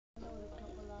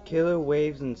Killer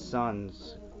waves and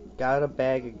suns, got a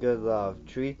bag of good love,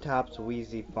 treetops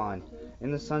wheezy fun.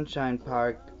 In the Sunshine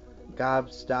Park,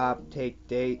 gob stop, take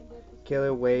date,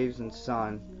 killer waves and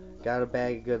sun, got a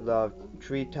bag of good love,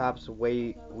 treetops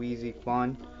wheezy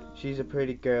fun. She's a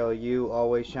pretty girl, you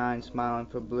always shine, smiling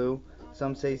for blue.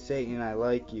 Some say Satan, I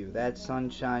like you, that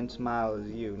sunshine smile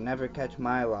is you. Never catch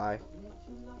my lie.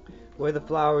 Where the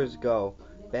flowers go,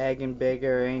 baggin'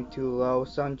 bigger, ain't too low.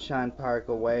 Sunshine Park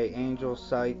away, angel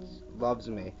sights, loves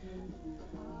me.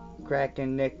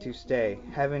 Crackin' Nick to stay.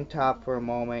 Heaven top for a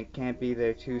moment, can't be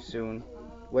there too soon.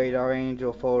 Wait, our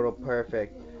angel photo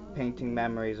perfect, painting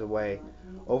memories away.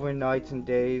 Over nights and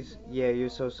days, yeah, you're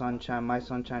so sunshine, my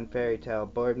sunshine fairy tale.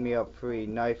 Board me up free,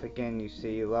 knife again, you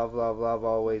see. Love, love, love,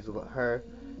 always her.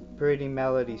 Pretty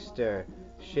melody stir.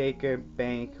 Shaker,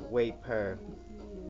 bank, wait, purr.